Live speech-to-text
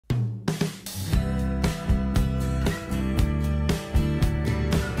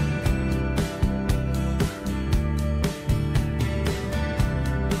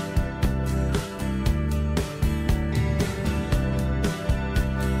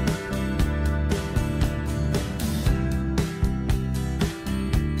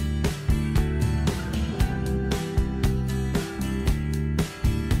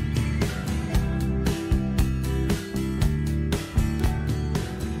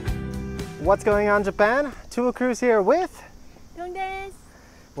What's going on, Japan? Tua Cruz here with Tuan desu.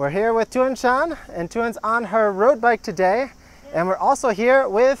 We're here with Tuan-chan, and Tuan's on her road bike today. And we're also here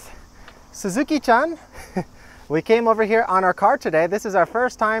with Suzuki-chan. We came over here on our car today. This is our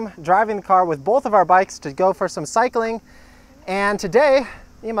first time driving the car with both of our bikes to go for some cycling. And today,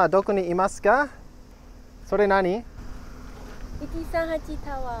 ima doko ni imasu ka? Sore nani? 138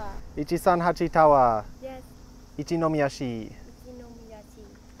 Tower. 138 Tower. Yes. Ichinomiya shi. Ichinomiya shi.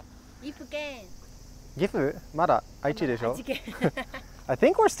 Gifu ken. Gifu? Mada Aichi desho? Aichi ken. I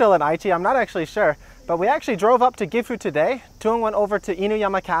think we're still in Aichi, I'm not actually sure. But we actually drove up to Gifu today. Tuan went over to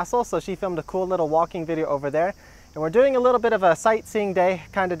Inuyama Castle, so she filmed a cool little walking video over there. And we're doing a little bit of a sightseeing day,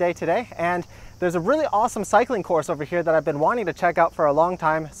 kind of day today. And there's a really awesome cycling course over here that I've been wanting to check out for a long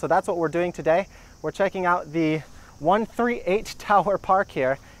time. So that's what we're doing today. We're checking out the 138 Tower Park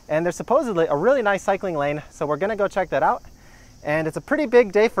here. And there's supposedly a really nice cycling lane. So we're gonna go check that out. And it's a pretty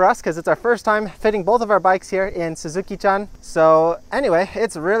big day for us because it's our first time fitting both of our bikes here in Suzuki-chan. So anyway,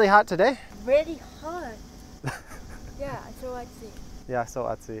 it's really hot today. Really hot. Yeah, so atsui. Yeah, so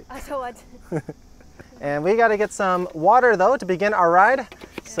atsui. So atsui. And we got to get some water though to begin our ride.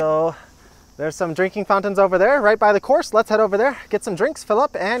 So there's some drinking fountains over there right by the course. Let's head over there, get some drinks, fill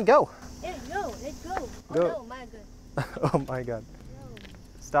up, and go. Yeah, go, let's go. Go. Oh no, my god. Oh my god. Go.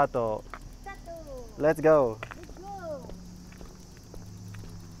 Stato. Stato. Let's go. Let's go.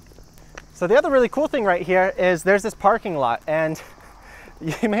 So the other really cool thing right here is there's this parking lot, and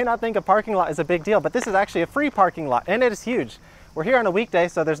you may not think a parking lot is a big deal, but this is actually a free parking lot, and it is huge. We're here on a weekday,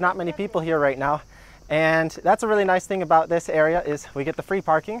 so there's not many people here right now. And that's a really nice thing about this area is we get the free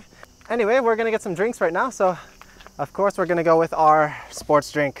parking. Anyway, we're gonna get some drinks right now. So of course we're gonna go with our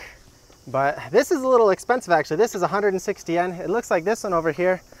sports drink. But this is a little expensive actually. This is 160 yen. It looks like this one over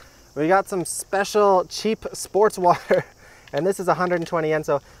here. We got some special cheap sports water and this is 120 yen.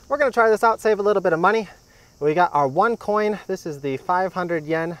 So we're gonna try this out, save a little bit of money. We got our one coin. This is the 500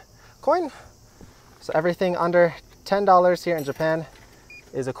 yen coin. So everything under $10 here in Japan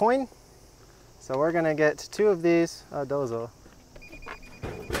is a coin. So we're gonna get two of these. Dozo.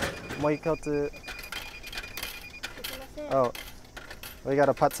 Moikotsu. Oh, we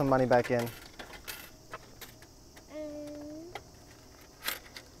gotta put some money back in.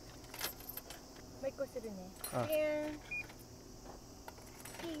 Oh.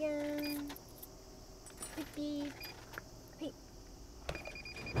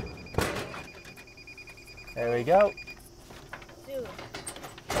 There we go.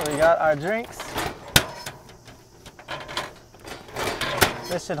 So we got our drinks.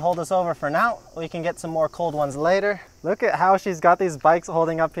 This should hold us over for now. We can get some more cold ones later. Look at how she's got these bikes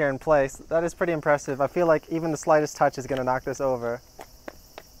holding up here in place. That is pretty impressive. I feel like even the slightest touch is gonna knock this over.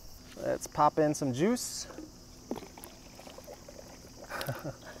 Let's pop in some juice.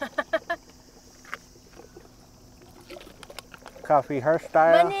 Coffee her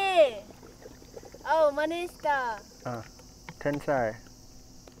style. Money! Oh, money star. Tensai.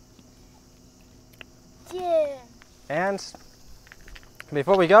 Yeah. And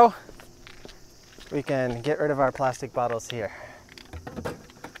before we go, we can get rid of our plastic bottles here.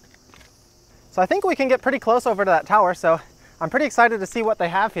 So I think we can get pretty close over to that tower, so I'm pretty excited to see what they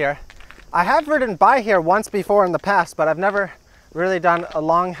have here. I have ridden by here once before in the past, but I've never really done a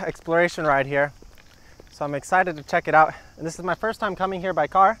long exploration ride here. So I'm excited to check it out. And this is my first time coming here by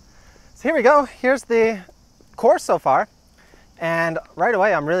car. So here we go. Here's the course so far. And right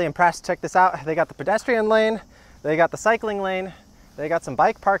away, I'm really impressed. Check this out. They got the pedestrian lane, they got the cycling lane, they got some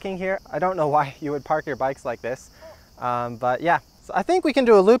bike parking here. I don't know why you would park your bikes like this, but yeah. So I think we can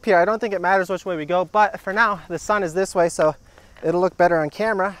do a loop here. I don't think it matters which way we go, but for now, the sun is this way, so it'll look better on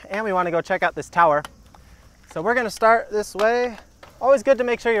camera, and we want to go check out this tower. So we're gonna start this way. Always good to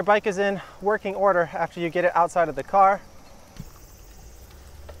make sure your bike is in working order after you get it outside of the car.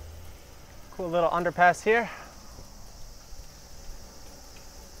 Cool little underpass here.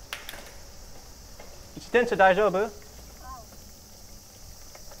 自転車大丈夫?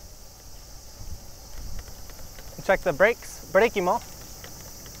 Check the brakes. Brake mo.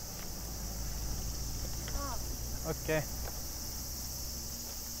 Okay.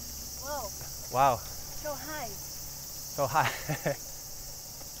 Whoa. Wow. So high. So high.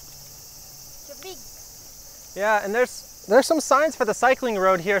 So big. Yeah, and there's some signs for the cycling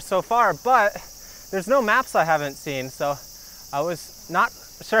road here so far, but there's no maps I haven't seen. So I was not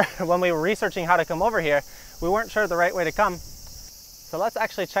sure when we were researching how to come over here. We weren't sure the right way to come. So let's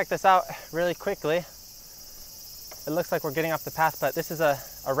actually check this out really quickly. It looks like we're getting off the path, but this is a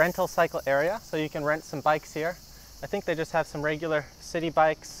rental cycle area, so you can rent some bikes here. I think they just have some regular city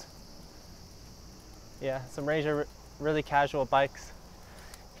bikes. Yeah, some really casual bikes.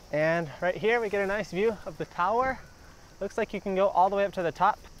 And right here we get a nice view of the tower. Looks like you can go all the way up to the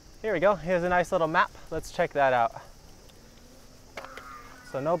top. Here we go, here's a nice little map. Let's check that out.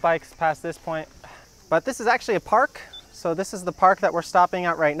 So no bikes past this point. But this is actually a park. So this is the park that we're stopping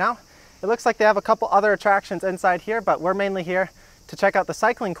at right now. It looks like they have a couple other attractions inside here, but we're mainly here to check out the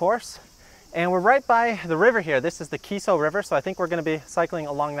cycling course. And we're right by the river here. This is the Kiso River, so I think we're gonna be cycling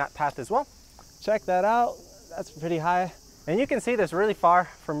along that path as well. Check that out, that's pretty high. And you can see this really far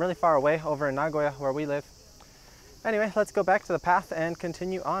away over in Nagoya where we live. Anyway, let's go back to the path and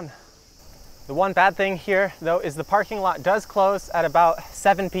continue on. The one bad thing here though is the parking lot does close at about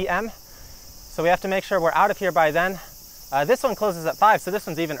 7 p.m. So we have to make sure we're out of here by then. This one closes at 5, so this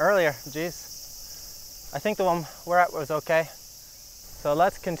one's even earlier. Jeez. I think the one we're at was okay. So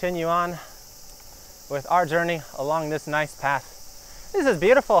let's continue on with our journey along this nice path. This is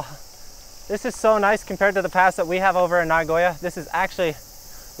beautiful. This is so nice compared to the paths that we have over in Nagoya. This is actually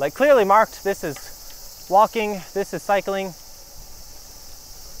like clearly marked. This is walking, this is cycling.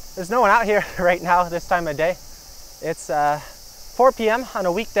 There's no one out here right now this time of day. It's 4 p.m. on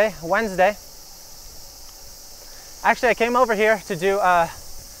a weekday, Wednesday. Actually, I came over here to do a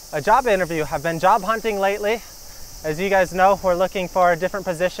job interview. I've been job hunting lately. As you guys know, we're looking for different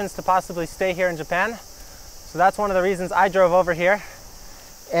positions to possibly stay here in Japan. So that's one of the reasons I drove over here.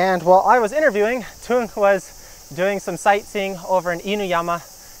 And while I was interviewing, Tung was doing some sightseeing over in Inuyama.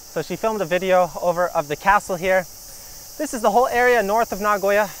 So she filmed a video over of the castle here. This is the whole area north of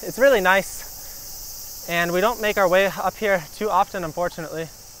Nagoya. It's really nice. And we don't make our way up here too often, unfortunately.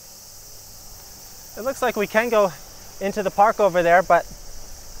 It looks like we can go into the park over there, but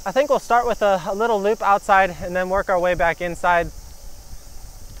I think we'll start with a little loop outside and then work our way back inside.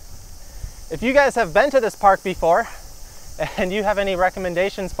 If you guys have been to this park before and you have any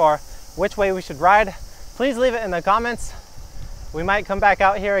recommendations for which way we should ride, please leave it in the comments. We might come back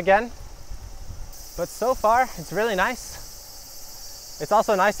out here again. But so far, it's really nice. It's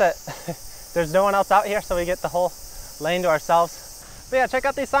also nice that there's no one else out here, so we get the whole lane to ourselves. But yeah, check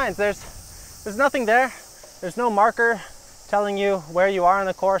out these signs. There's nothing there. There's no marker telling you where you are on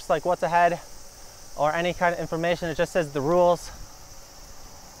the course, like what's ahead, or any kind of information. It just says the rules.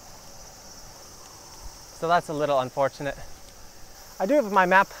 So that's a little unfortunate. I do have my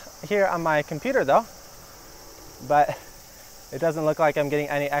map here on my computer though, but it doesn't look like I'm getting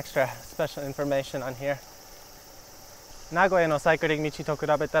any extra special information on here. Nagoya no cycling 道と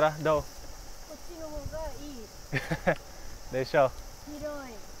比べたらどう？こっちの方がいい。でしょう。広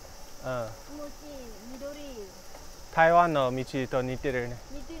い。気持ちいい。緑。台湾の道と似てるね。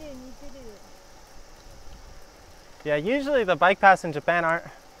似てる似てる。Yeah, usually the bike paths in Japan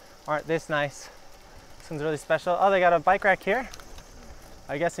aren't this nice. This one's really special. Oh, they got a bike rack here.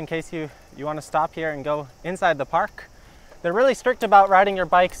 I guess in case you want to stop here and go inside the park. They're really strict about riding your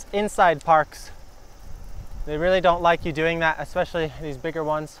bikes inside parks. They really don't like you doing that, especially these bigger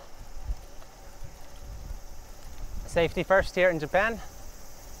ones. Safety first here in Japan.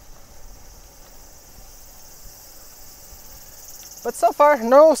 But so far,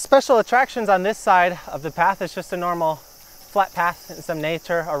 no special attractions on this side of the path. It's just a normal flat path and some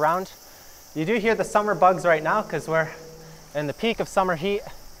nature around. You do hear the summer bugs right now because we're in the peak of summer heat.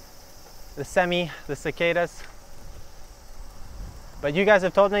 The semi, the cicadas. But you guys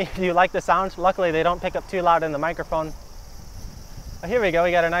have told me you like the sound. Luckily, they don't pick up too loud in the microphone. Oh, here we go,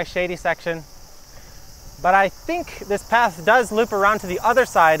 we got a nice shady section. But I think this path does loop around to the other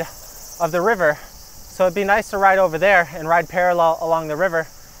side of the river. So it'd be nice to ride over there and ride parallel along the river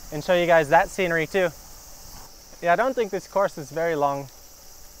and show you guys that scenery too. Yeah, I don't think this course is very long.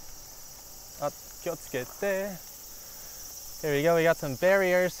 Oh, here we go, we got some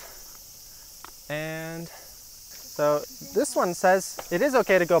barriers. And so this one says it is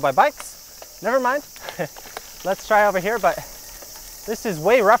okay to go by bikes. Never mind. Let's try over here, but this is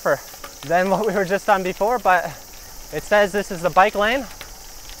way rougher than what we were just on before, but it says this is the bike lane.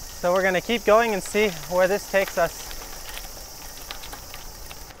 So we're gonna keep going and see where this takes us.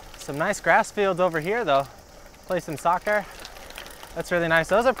 Some nice grass fields over here though. Play some soccer. That's really nice.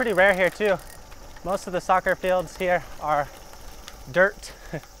 Those are pretty rare here too. Most of the soccer fields here are dirt.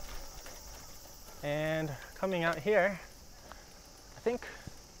 And coming out here, I think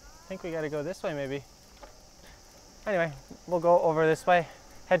we gotta go this way maybe. Anyway, we'll go over this way,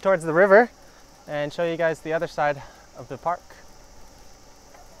 head towards the river, and show you guys the other side of the park.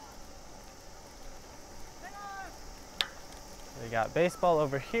 We got baseball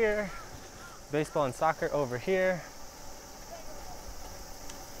over here, baseball and soccer over here.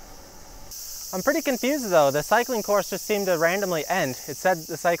 I'm pretty confused though. The cycling course just seemed to randomly end. It said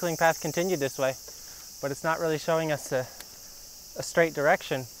the cycling path continued this way, but it's not really showing us a straight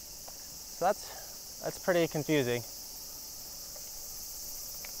direction. So that's pretty confusing.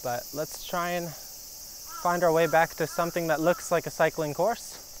 But let's try and find our way back to something that looks like a cycling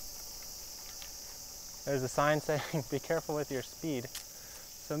course. There's a sign saying, be careful with your speed.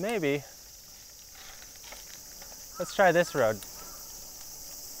 So maybe, let's try this road.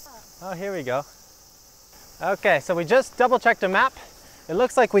 Oh, here we go. Okay, so we just double checked a map. It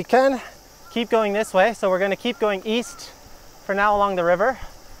looks like we can keep going this way. So we're gonna keep going east for now along the river.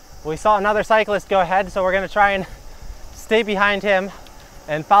 We saw another cyclist go ahead, so we're gonna try and stay behind him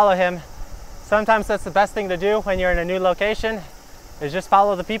and follow him. Sometimes that's the best thing to do when you're in a new location, is just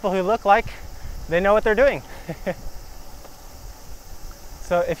follow the people who look like they know what they're doing.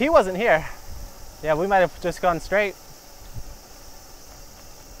 So if he wasn't here, yeah, we might have just gone straight.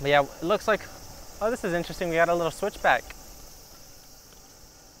 But yeah, it looks like, oh, this is interesting. We got a little switchback.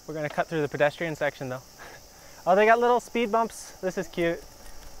 We're gonna cut through the pedestrian section though. Oh, they got little speed bumps. This is cute.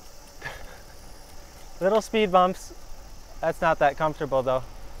 Little speed bumps. That's not that comfortable though.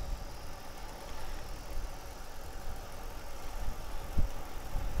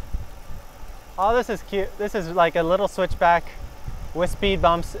 Oh, this is cute. This is like a little switchback with speed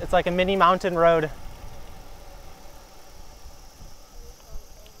bumps. It's like a mini mountain road.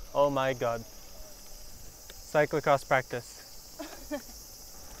 Oh my God. Cyclocross practice.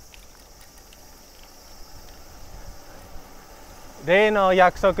 例の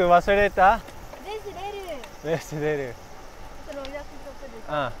約束忘れた？レース出る。その約束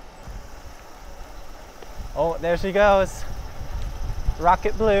です。Oh, there she goes.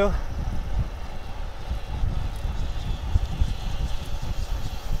 Rocket blue.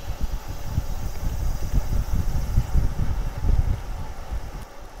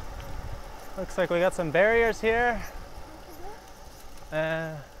 Looks like we got some barriers here.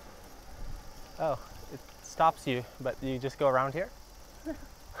 Oh, it stops you, but you just go around here?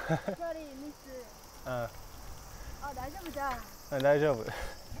 Sorry, miss. あ、大丈夫じゃん。大丈夫。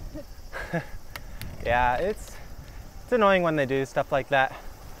Yeah, it's annoying when they do stuff like that.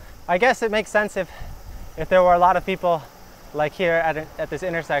 I guess it makes sense if there were a lot of people like here at this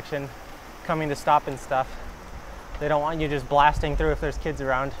intersection coming to stop and stuff. They don't want you just blasting through if there's kids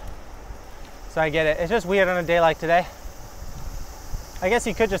around. So I get it. It's just weird on a day like today. I guess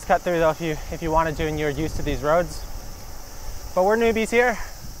you could just cut through though if you wanted to and you're used to these roads. But we're newbies here.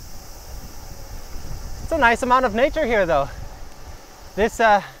 It's a nice amount of nature here though. This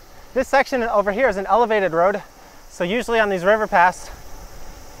section over here is an elevated road. So usually on these river paths,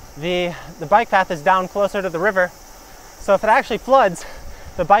 the bike path is down closer to the river. So if it actually floods,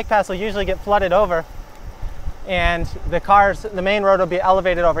 the bike paths will usually get flooded over and the main road will be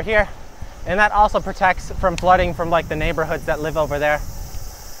elevated over here. And that also protects from flooding from like the neighborhoods that live over there.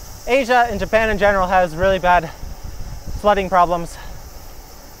 Asia and Japan in general has really bad flooding problems.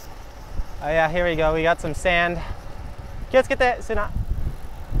 Oh yeah, here we go. We got some sand. 気をつけて、Suna.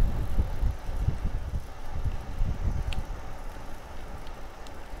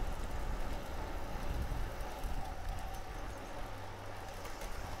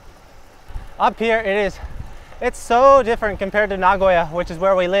 Up here it's so different compared to Nagoya, which is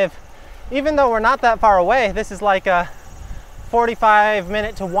where we live. Even though we're not that far away, this is like a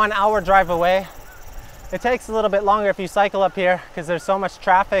 45-minute to 1 hour drive away. It takes a little bit longer if you cycle up here because there's so much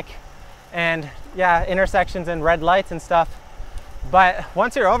traffic and yeah, intersections and red lights and stuff. But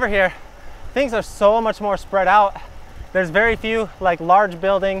once you're over here, things are so much more spread out. There's very few like large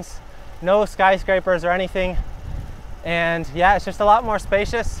buildings, no skyscrapers or anything. And yeah, it's just a lot more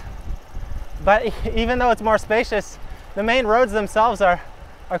spacious. But even though it's more spacious, the main roads themselves are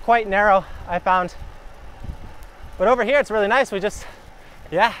quite narrow, I found. But over here it's really nice.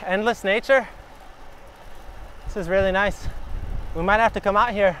 Yeah, endless nature. This is really nice. We might have to come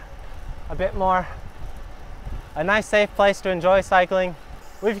out here a bit more. A nice safe place to enjoy cycling.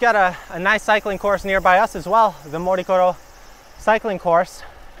 We've got a nice cycling course nearby us as well, the Morikoro cycling course.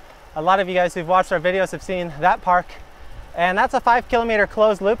 A lot of you guys who've watched our videos have seen that park. And that's a 5-kilometer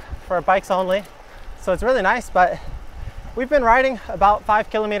closed loop for bikes only. So it's really nice, but we've been riding about 5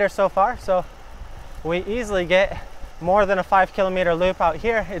 kilometers so far, so we easily get more than a 5-kilometer loop out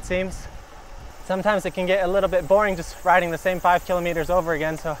here, it seems. Sometimes it can get a little bit boring just riding the same 5 kilometers over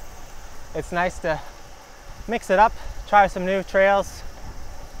again, so it's nice to mix it up, try some new trails.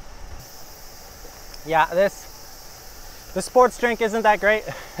 Yeah, the sports drink isn't that great.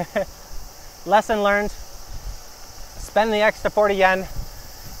 Lesson learned. Spend the extra 40 yen,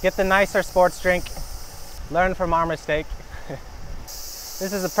 get the nicer sports drink, learn from our mistake.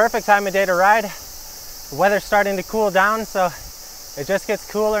 This is a perfect time of day to ride. The weather's starting to cool down, so it just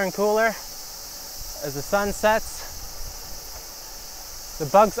gets cooler and cooler as the sun sets. The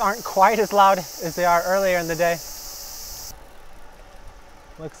bugs aren't quite as loud as they are earlier in the day.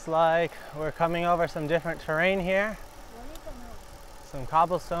 Looks like we're coming over some different terrain here. Some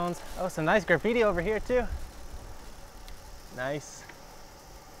cobblestones. Oh, some nice graffiti over here too. Nice.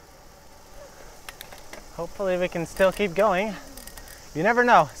 Hopefully we can still keep going. You never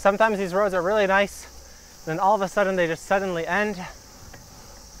know. Sometimes these roads are really nice, then all of a sudden they just suddenly end.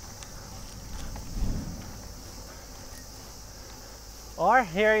 Or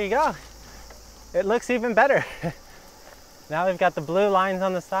here you go. It looks even better. Now we've got the blue lines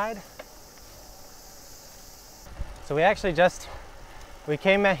on the side. So we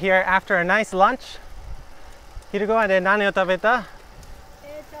came here after a nice lunch. 昼ご飯で何を食べた?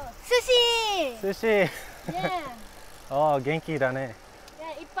 Sushi! Sushi! Yeah. Oh, 元気だね。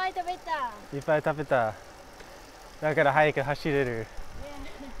いっぱい食べた。いっぱい食べた。だから早く走れる。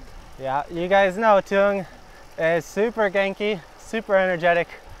Yeah, you guys know Tung is super genki, super energetic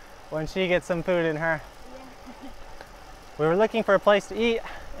when she gets some food in her. We were looking for a place to eat,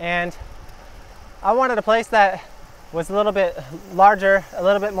 and I wanted a place that was a little bit larger, a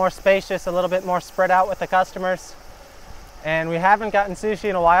little bit more spacious, a little bit more spread out with the customers. And we haven't gotten sushi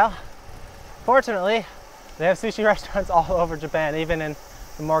in a while. Fortunately, they have sushi restaurants all over Japan, even in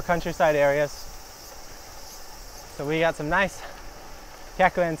the more countryside areas. So we got some nice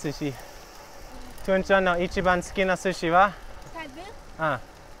 100円 sushi. トゥンちゃんの一番好きな寿司は?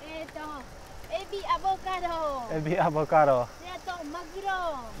 エビアボカド。エビアボカド。マグロ。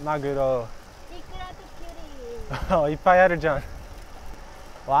マグロ。イクラとキュウリ。Oh, いっぱいあるじゃん。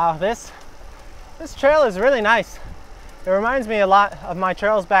Wow, this trail is really nice. It reminds me a lot of my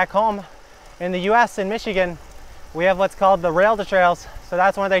trails back home. In the US, in Michigan, we have what's called the rail to trails. So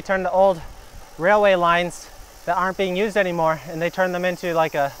that's when they turn the old railway lines that aren't being used anymore, and they turn them into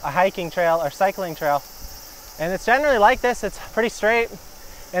like a hiking trail or cycling trail. And it's generally like this. It's pretty straight,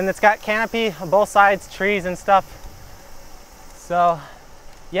 and it's got canopy on both sides, trees and stuff. So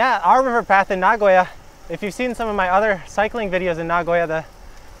yeah, our river path in Nagoya, if you've seen some of my other cycling videos in Nagoya,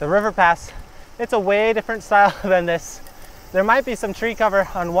 the river paths, it's a way different style than this. There might be some tree cover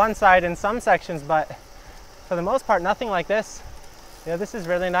on one side in some sections, but for the most part, nothing like this. Yeah, this is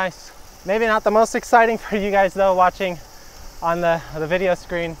really nice. Maybe not the most exciting for you guys though, watching on the video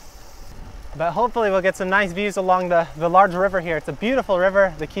screen. But hopefully we'll get some nice views along the large river here. It's a beautiful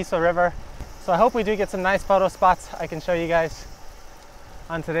river, the Kiso River. So I hope we do get some nice photo spots I can show you guys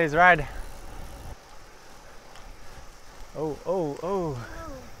on today's ride. Oh, oh, oh.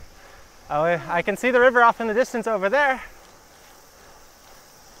 Oh, I can see the river off in the distance over there.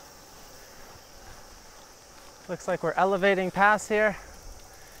 Looks like we're elevating past here.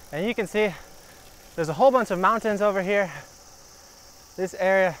 And you can see there's a whole bunch of mountains over here. This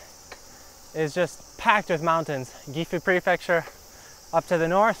area is just packed with mountains. Gifu Prefecture up to the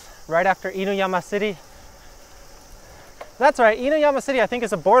north, right after Inuyama City. That's right, Inuyama City I think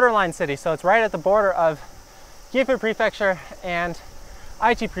is a borderline city, so it's right at the border of Gifu Prefecture and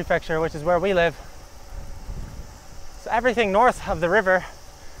Aichi Prefecture, which is where we live. So everything north of the river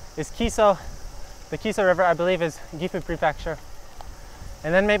is Kiso. The Kiso River, I believe, is Gifu Prefecture.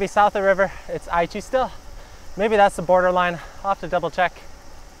 And then maybe south of the river, it's Aichi still. Maybe that's the borderline. I'll have to double check.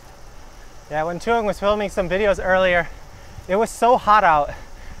 Yeah, when Tuong was filming some videos earlier, it was so hot out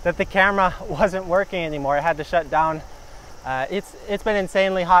that the camera wasn't working anymore. I had to shut down. It's been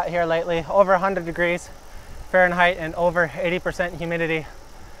insanely hot here lately, over 100 degrees Fahrenheit and over 80% humidity.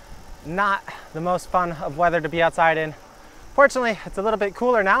 Not the most fun of weather to be outside in. Fortunately, it's a little bit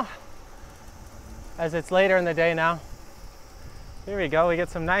cooler now, as it's later in the day now. Here we go, we get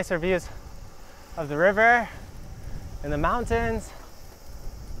some nicer views of the river and the mountains.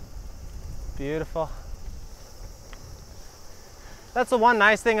 Beautiful. That's the one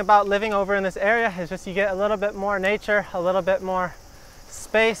nice thing about living over in this area, is just you get a little bit more nature, a little bit more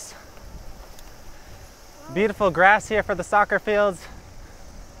space. Beautiful grass here for the soccer fields.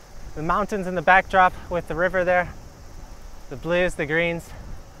 The mountains in the backdrop with the river there. The blues, the greens.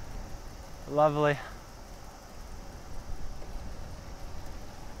 Lovely.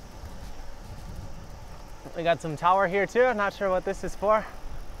 We got some tower here too, not sure what this is for.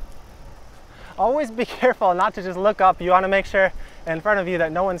 Always be careful not to just look up. You want to make sure in front of you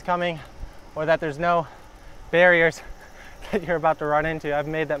that no one's coming, or that there's no barriers that you're about to run into. I've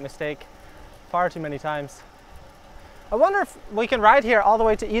made that mistake far too many times. I wonder if we can ride here all the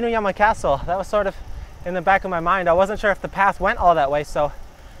way to Inuyama Castle. That was sort of in the back of my mind. I wasn't sure if the path went all that way, so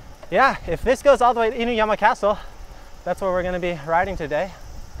yeah, if this goes all the way to Inuyama Castle, that's where we're going to be riding today.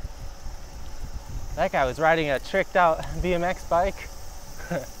 That guy was riding a tricked out BMX bike.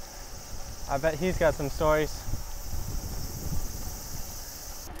 I bet he's got some stories.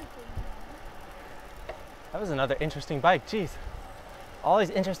 That was another interesting bike, geez. All these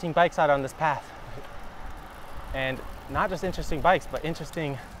interesting bikes out on this path. And not just interesting bikes, but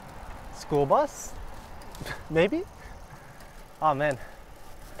interesting school bus, maybe? Oh man.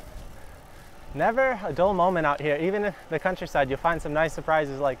 Never a dull moment out here. Even in the countryside, you'll find some nice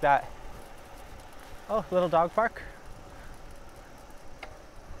surprises like that. Oh, little dog park.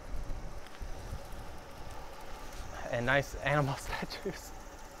 And nice animal statues.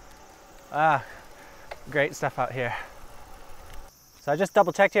 Ah, great stuff out here. So I just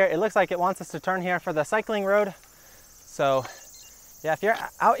double checked here. It looks like it wants us to turn here for the cycling road. So yeah, if you're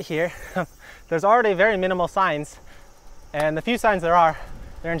out here, there's already very minimal signs. And the few signs there are,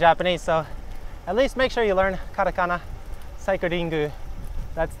 they're in Japanese. So at least make sure you learn katakana, saikuringu.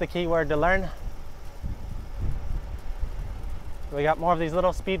 That's the key word to learn. We got more of these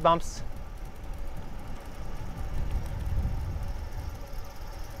little speed bumps.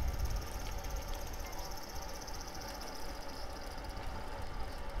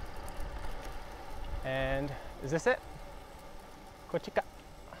 And is this it? Kochika.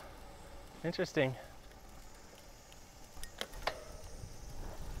 Interesting.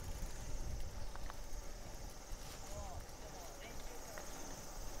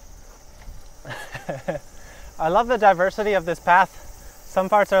 I love the diversity of this path. Some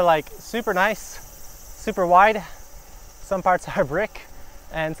parts are like super nice, super wide. Some parts are brick,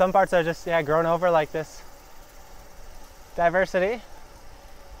 and some parts are just, yeah, grown over like this. Diversity.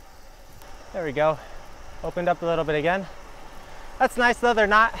 There we go. Opened up a little bit again. That's nice though, they're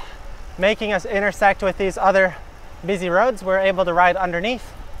not making us intersect with these other busy roads. We're able to ride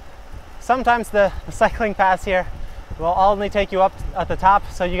underneath. Sometimes the cycling paths here will only take you up at the top,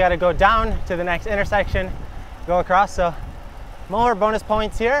 so you got to go down to the next intersection, go across. So more bonus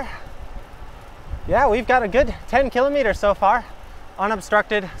points here. Yeah, we've got a good 10 kilometers so far,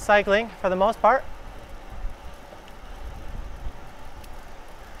 unobstructed cycling for the most part.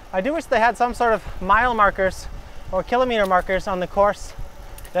 I do wish they had some sort of mile markers or kilometer markers on the course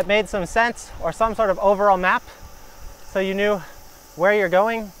that made some sense, or some sort of overall map so you knew where you're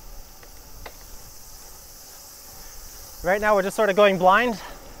going. Right now we're just sort of going blind.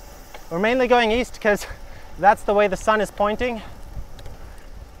 We're mainly going east because that's the way the sun is pointing.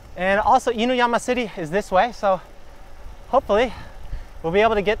 And also Inuyama City is this way, so hopefully we'll be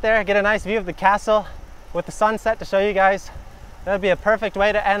able to get there, get a nice view of the castle with the sunset to show you guys. That would be a perfect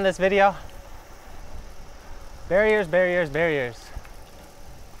way to end this video. Barriers, barriers, barriers.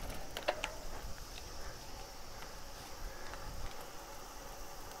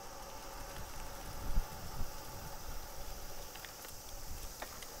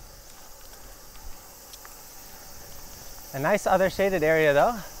 A nice other shaded area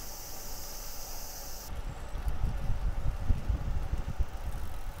though.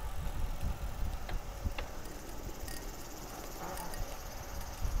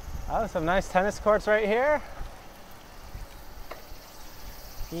 Oh, some nice tennis courts right here.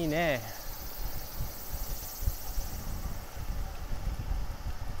 Ine.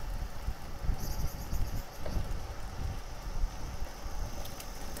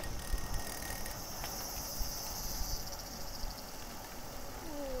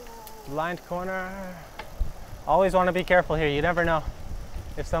 Blind corner. Always want to be careful here. You never know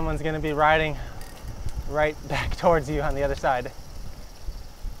if someone's going to be riding right back towards you on the other side.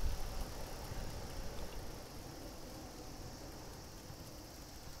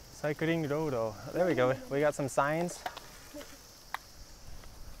 Cycling road. There we go. We got some signs.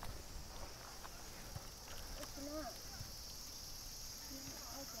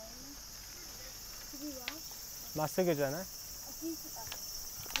 Masugu janai?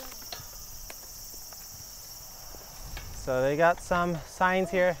 So they got some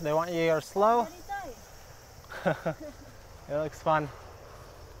signs here. They want you to go slow. It looks fun.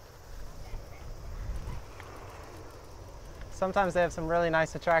 Sometimes they have some really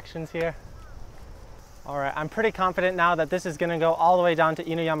nice attractions here. All right, I'm pretty confident now that this is gonna go all the way down to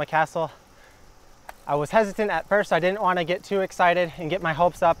Inuyama Castle. I was hesitant at first. I didn't want to get too excited and get my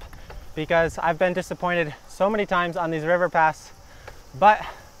hopes up because I've been disappointed so many times on these river paths, but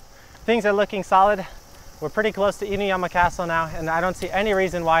things are looking solid. We're pretty close to Inuyama Castle now, and I don't see any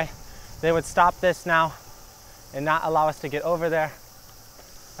reason why they would stop this now and not allow us to get over there.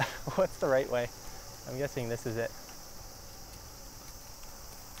 What's the right way? I'm guessing this is it.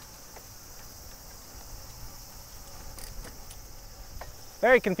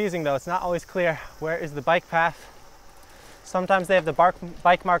 Very confusing though, it's not always clear where is the bike path. Sometimes they have the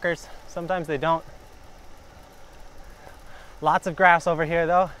bike markers, sometimes they don't. Lots of grass over here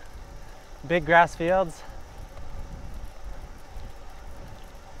though, big grass fields.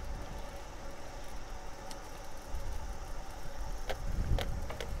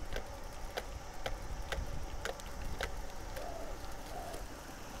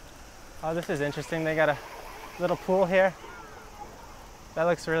 Oh, this is interesting. They got a little pool here. That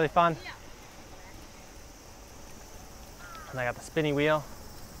looks really fun. And I got the spinny wheel.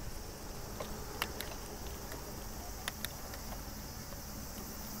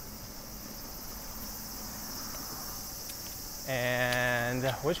 And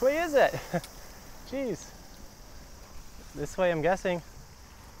which way is it? Jeez. This way, I'm guessing.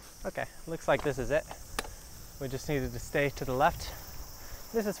 Okay, looks like this is it. We just needed to stay to the left.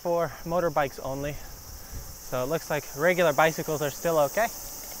 This is for motorbikes only. So it looks like regular bicycles are still okay.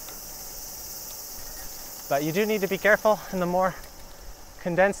 But you do need to be careful in the more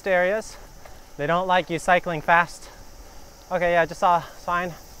condensed areas. They don't like you cycling fast. Okay, yeah, I just saw a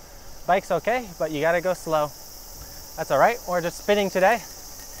sign. Bike's okay, but you gotta go slow. That's all right, we're just spinning today.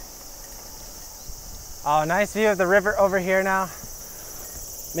 Oh, nice view of the river over here now.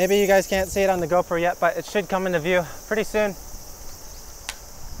 Maybe you guys can't see it on the GoPro yet, but it should come into view pretty soon.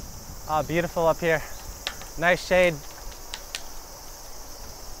 Oh, beautiful up here. Nice shade.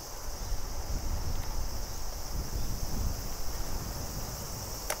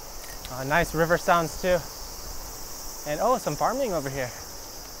 Oh, nice river sounds too. And oh, some farming over here.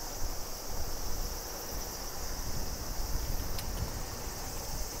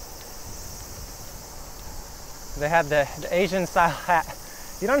 They had the Asian style hat.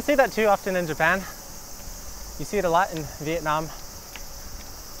 You don't see that too often in Japan. You see it a lot in Vietnam.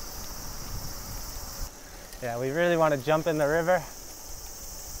 Yeah, we really want to jump in the river.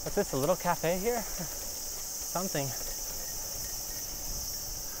 What's this, a little cafe here? Something.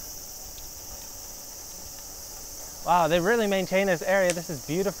 Wow, they really maintain this area. This is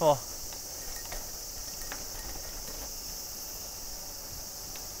beautiful.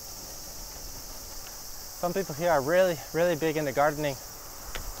 Some people here are really, really big into gardening.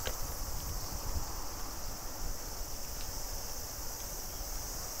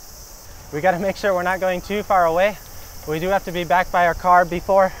 We got to make sure we're not going too far away. We do have to be back by our car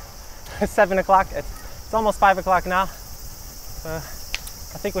before 7 o'clock. It's almost 5 o'clock now. So I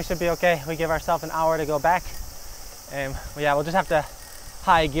think we should be okay. We give ourselves an hour to go back. And yeah, we'll just have to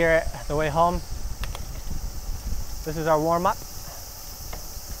high gear it the way home. This is our warm-up.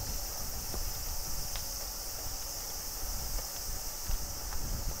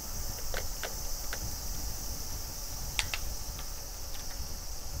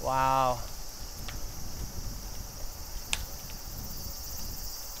 Wow.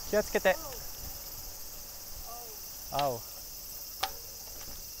 気をつけて. Oh.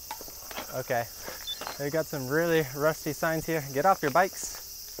 Okay. They got some really rusty signs here. Get off your bikes.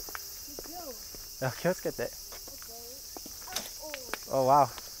 気をつけて. Oh wow.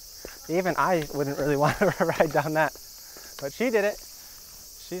 Even I wouldn't really want to ride down that. But she did it.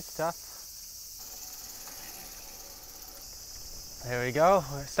 She's tough. There we go.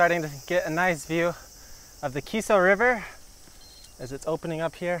 We're starting to get a nice view of the Kiso River as it's opening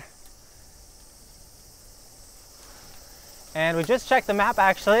up here. And we just checked the map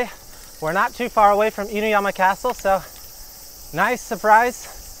actually. We're not too far away from Inuyama Castle, so nice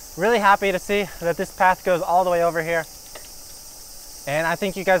surprise. Really happy to see that this path goes all the way over here. And I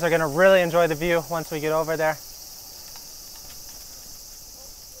think you guys are gonna really enjoy the view once we get over there.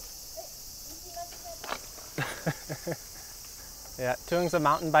 Yeah, Tung's a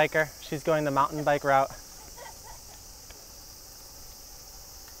mountain biker. She's going the mountain bike route.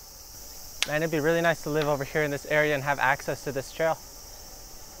 Man, it'd be really nice to live over here in this area and have access to this trail.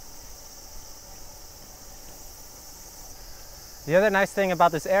 The other nice thing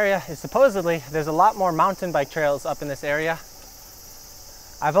about this area is supposedly there's a lot more mountain bike trails up in this area.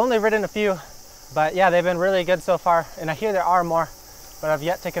 I've only ridden a few, but yeah, they've been really good so far. And I hear there are more, but I've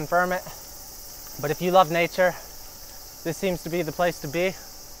yet to confirm it. But if you love nature, this seems to be the place to be,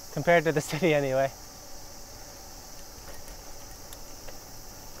 compared to the city anyway.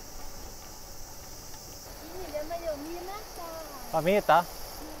 Oh, Mita?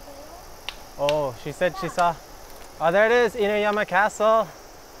 Oh, she said she saw. Oh, there it is, Inuyama Castle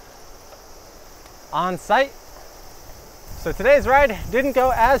on site. So today's ride didn't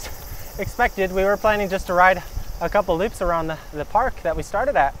go as expected. We were planning just to ride a couple loops around the park that we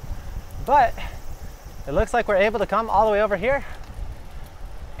started at. But it looks like we're able to come all the way over here.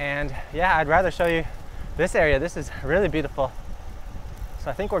 And yeah, I'd rather show you this area. This is really beautiful.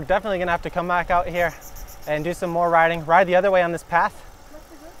 So I think we're definitely gonna have to come back out here and do some more riding. Ride the other way on this path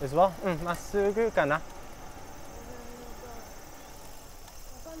as well. Masugu kana?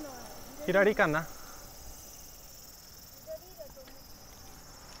 Hirari kana?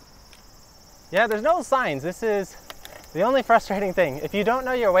 Yeah, there's no signs. This is the only frustrating thing. If you don't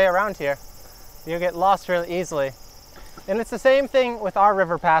know your way around here, you'll get lost really easily. And it's the same thing with our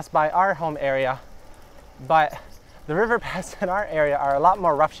river pass by our home area, but the river pass in our area are a lot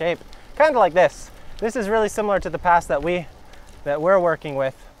more rough shape, kind of like this. This is really similar to the pass that we're working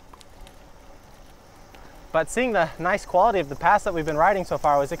with. But seeing the nice quality of the pass that we've been riding so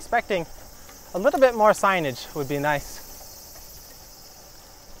far, I was expecting a little bit more signage would be nice.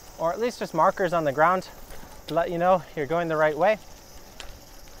 Or at least just markers on the ground to let you know you're going the right way.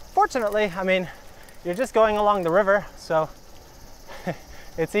 Fortunately, I mean, you're just going along the river, so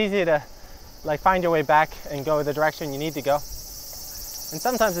it's easy to like find your way back and go the direction you need to go. And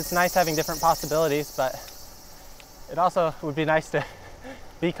sometimes it's nice having different possibilities, but it also would be nice to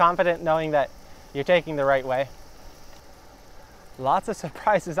be confident knowing that you're taking the right way. Lots of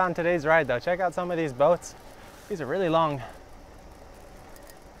surprises on today's ride though. Check out some of these boats. These are really long.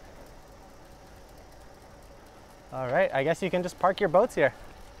 All right, I guess you can just park your boats here.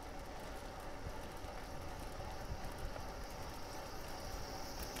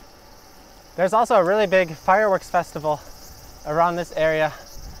 There's also a really big fireworks festival around this area.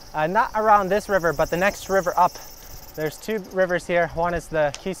 Not around this river, but the next river up. There's two rivers here. One is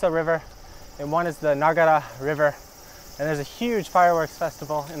the Kiso River and one is the Nagoya River. And there's a huge fireworks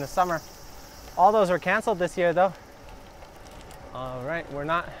festival in the summer. All those were canceled this year though. All right, we're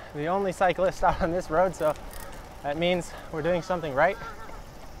not the only cyclist out on this road, so that means we're doing something right.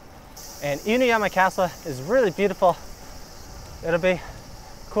 And Inuyama Castle is really beautiful. It'll be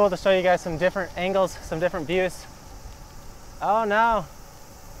cool to show you guys some different angles, some different views. Oh no.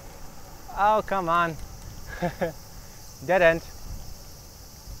 Oh, come on. Dead end.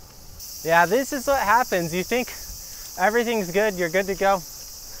 Yeah, this is what happens. You think everything's good, you're good to go.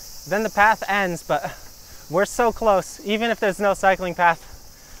 Then the path ends, but we're so close. Even if there's no cycling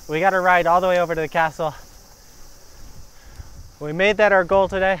path, we gotta ride all the way over to the castle. We made that our goal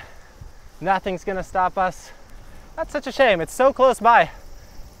today. Nothing's gonna stop us. That's such a shame. It's so close by,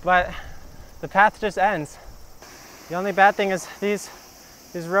 but the path just ends. The only bad thing is these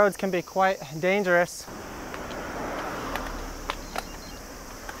roads can be quite dangerous.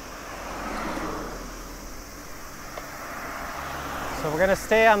 So we're gonna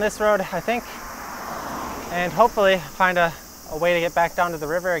stay on this road, I think, and hopefully find a way to get back down to the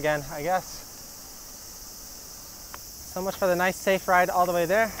river again, I guess. So much for the nice, safe ride all the way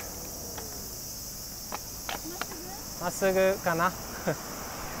there. Masugu kana.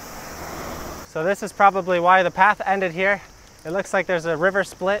 So this is probably why the path ended here. It looks like there's a river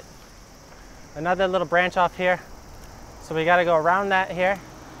split, another little branch off here. So we gotta go around that here.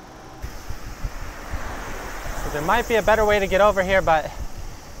 So there might be a better way to get over here, but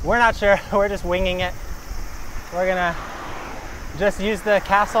we're not sure. We're just winging it. We're gonna just use the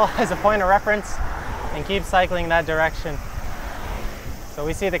castle as a point of reference and keep cycling that direction. So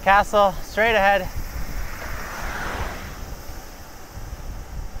we see the castle straight ahead.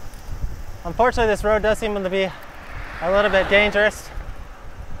 Unfortunately, this road does seem to be a little bit dangerous,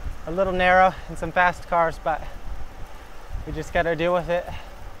 a little narrow, and some fast cars, but we just gotta deal with it.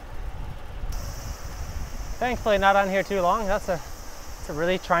 Thankfully, not on here too long. It's a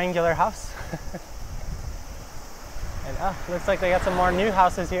really triangular house. And looks like they got some more new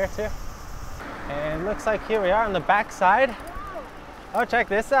houses here too. And looks like here we are on the back side. Oh, check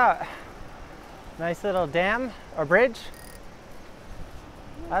this out. Nice little dam or bridge.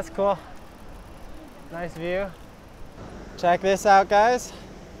 That's cool. Nice view. Check this out, guys.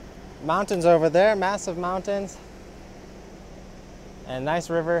 Mountains over there, massive mountains. And nice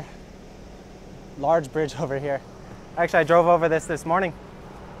river. Large bridge over here. Actually, I drove over this morning.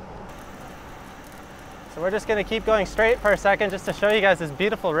 So we're just gonna keep going straight for a second just to show you guys this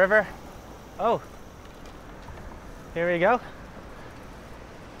beautiful river. Oh, here we go.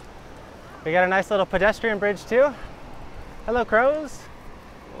 We got a nice little pedestrian bridge too. Hello, crows.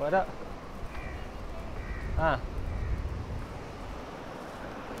 What up?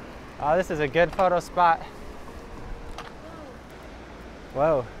 Oh, this is a good photo spot.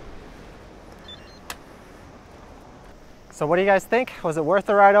 Whoa. So what do you guys think? Was it worth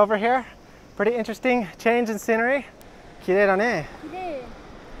the ride over here? Pretty interesting change in scenery. 綺麗だね。綺麗。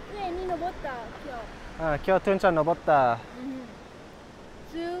上に登った今日。今日トゥンちゃん登った。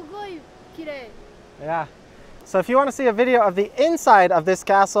すごい綺麗。Yeah. So if you want to see a video of the inside of this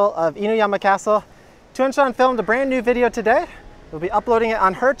castle, of Inuyama Castle, Tun-chan filmed a brand new video today. We'll be uploading it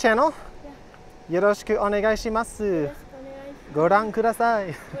on her channel. Yoroshiku onegai shimasu. Goran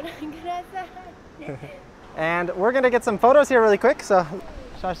kudasai. And we're going to get some photos here really quick. So,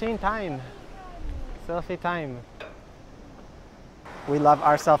 shashin time. Selfie time. We love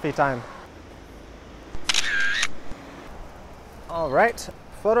our selfie time. All right,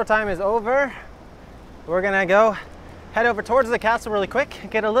 photo time is over. We're gonna go head over towards the castle really quick,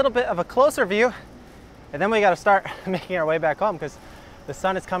 get a little bit of a closer view, and then we got to start making our way back home because the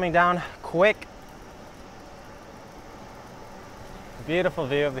sun is coming down quick. Beautiful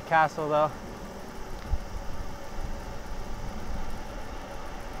view of the castle though.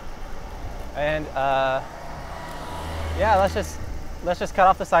 And yeah, let's just cut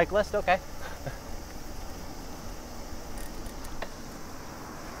off the cyclist, okay.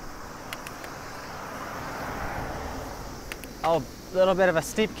 Oh, a little bit of a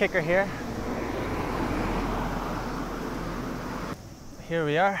steep kicker here. Here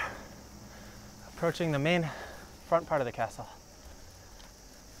we are, approaching the main front part of the castle.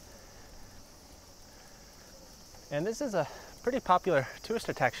 And this is a pretty popular tourist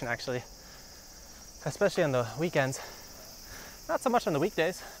attraction actually, especially on the weekends. Not so much on the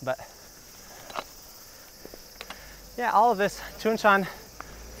weekdays, but yeah, all of this Chun-chan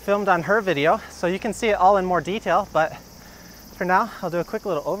filmed on her video, so you can see it all in more detail, but for now, I'll do a quick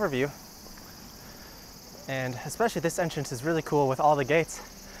little overview. And especially this entrance is really cool with all the gates.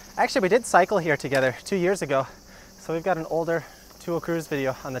 Actually, we did cycle here together 2 years ago, so we've got an older Tuo Cruise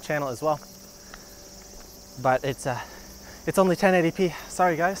video on the channel as well. But it's only 1080p.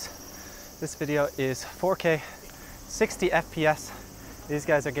 Sorry guys. This video is 4K, 60 FPS. These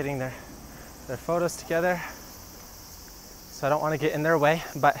guys are getting their photos together, so I don't want to get in their way.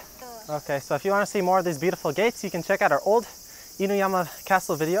 But okay, so if you want to see more of these beautiful gates, you can check out our old Inuyama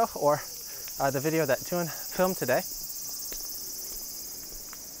Castle video or the video that Tun filmed today.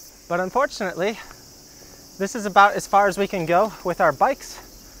 But unfortunately, this is about as far as we can go with our bikes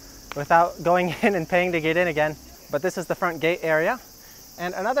without going in and paying to get in again. But this is the front gate area.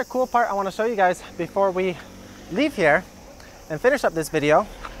 And another cool part I want to show you guys before we leave here and finish up this video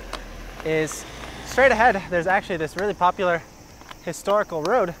is straight ahead, there's actually this really popular historical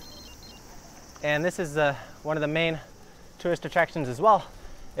road. And this is one of the main tourist attractions as well,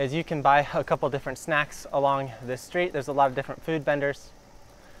 is you can buy a couple different snacks along this street. There's a lot of different food vendors.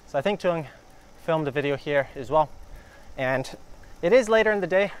 So I think Tung filmed a video here as well. And it is later in the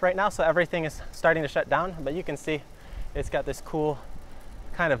day right now, so everything is starting to shut down, but you can see it's got this cool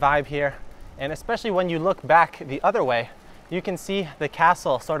kind of vibe here. And especially when you look back the other way, you can see the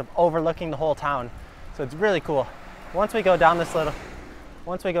castle sort of overlooking the whole town. So it's really cool. Once we go down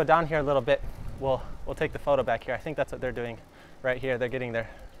here a little bit, we'll take the photo back here. I think that's what they're doing right here. They're getting their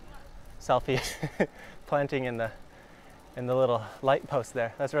selfie planting in the little light post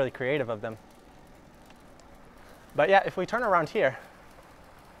there. That's really creative of them. But yeah, if we turn around here,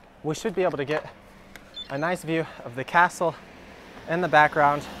 we should be able to get a nice view of the castle in the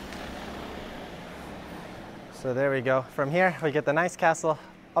background. So there we go. From here, we get the nice castle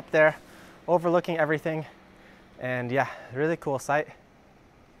up there, overlooking everything. And yeah, really cool sight.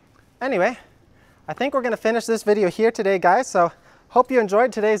 Anyway, I think we're gonna finish this video here today, guys. So hope you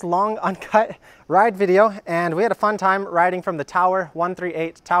enjoyed today's long uncut ride video. And we had a fun time riding from the tower,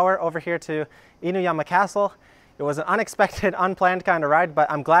 138 tower, over here to Inuyama Castle. It was an unexpected, unplanned kind of ride, but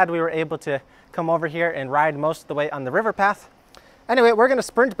I'm glad we were able to come over here and ride most of the way on the river path. Anyway, we're gonna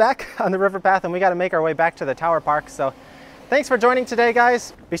sprint back on the river path and we gotta make our way back to the tower park. So thanks for joining today,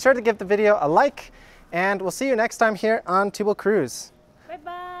 guys. Be sure to give the video a like and we'll see you next time here on Tuo Cruise.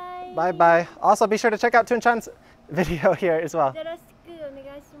 Bye-bye. Bye-bye. Also, be sure to check out Chun-chan's video here as well. よろしくお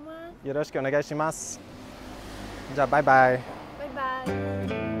願いします。よろしくお願いします。じゃあ、バイバイ。バイ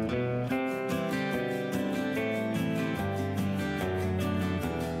バイ。